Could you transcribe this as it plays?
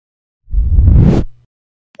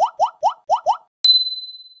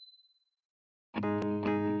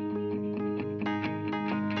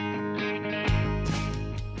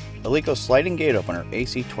Aleko sliding gate opener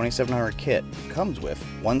AC2700 kit comes with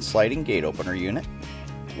one sliding gate opener unit,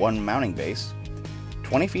 one mounting base,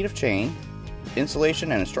 20 feet of chain,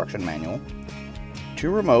 installation and instruction manual, 2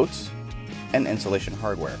 remotes, and installation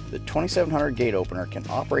hardware. The 2700 gate opener can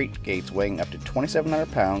operate gates weighing up to 2,700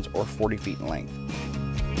 pounds or 40 feet in length.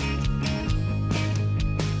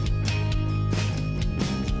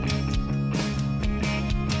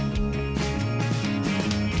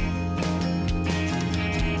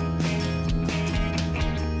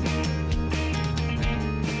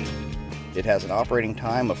 It has an operating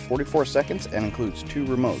time of 44 seconds and includes 2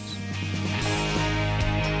 remotes.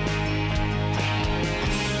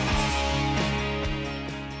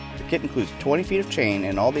 The kit includes 20 feet of chain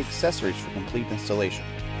and all the accessories for complete installation.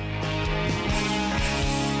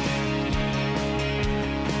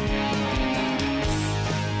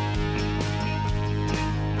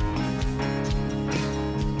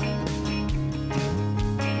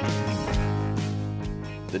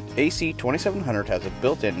 The AC2700 has a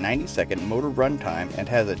built-in 90-second motor runtime and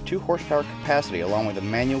has a 2 horsepower capacity along with a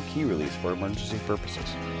manual key release for emergency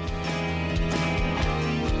purposes.